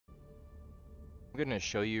I'm gonna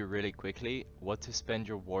show you really quickly what to spend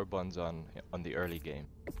your warbonds on the early game.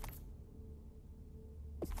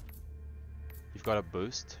 You've got a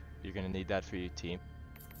boost, you're gonna need that for your team.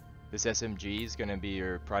 This SMG is gonna be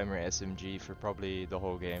your primary SMG for probably the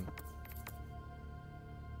whole game.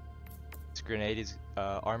 This grenade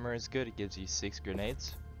armor is good, it gives you 6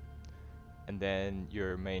 grenades. And then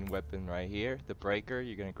your main weapon right here, the breaker,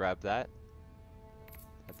 you're gonna grab that.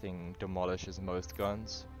 That thing demolishes most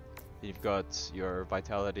guns. You've got your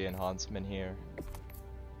vitality enhancement here.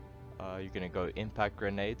 You're gonna go impact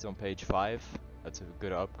grenades on page 5. That's a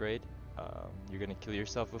good upgrade. You're gonna kill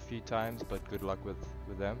yourself a few times, but good luck with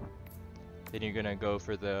them. Then you're gonna go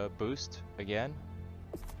for the boost again.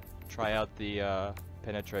 Try out the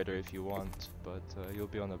penetrator if you want, but you'll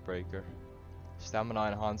be on the breaker. Stamina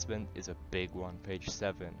enhancement is a big one, page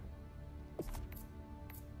 7.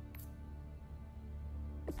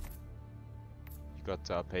 You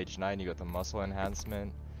got page 9, you got the muscle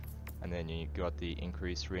enhancement, and then you got the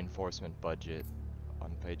increased reinforcement budget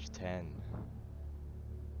on page 10.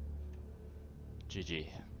 GG.